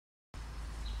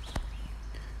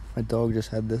My dog just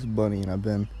had this bunny, and I've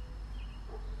been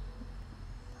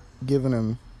giving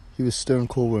him. He was stone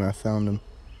cold when I found him.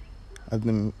 I've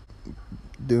been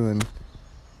doing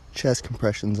chest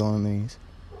compressions on him, and he's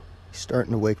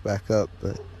starting to wake back up,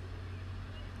 but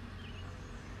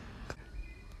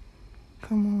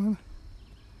come on.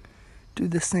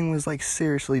 Dude, this thing was like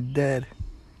seriously dead.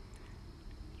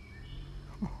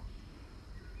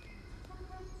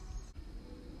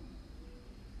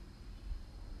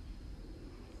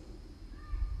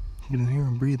 You can hear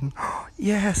him breathing.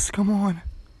 Yes, come on.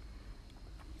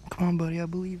 Come on, buddy, I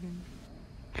believe in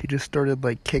you. He just started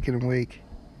like kicking awake.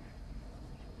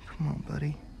 Come on,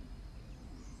 buddy.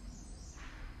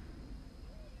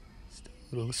 Still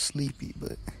a little sleepy,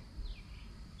 but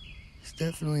he's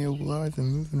definitely alive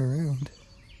and moving around.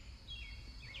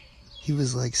 He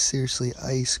was like seriously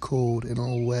ice cold and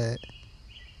all wet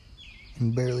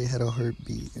and barely had a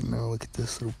heartbeat. And now look at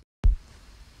this little...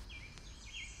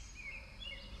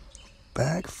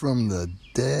 Back from the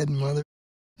dead mother...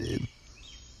 Dude.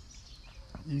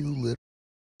 You little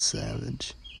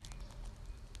savage.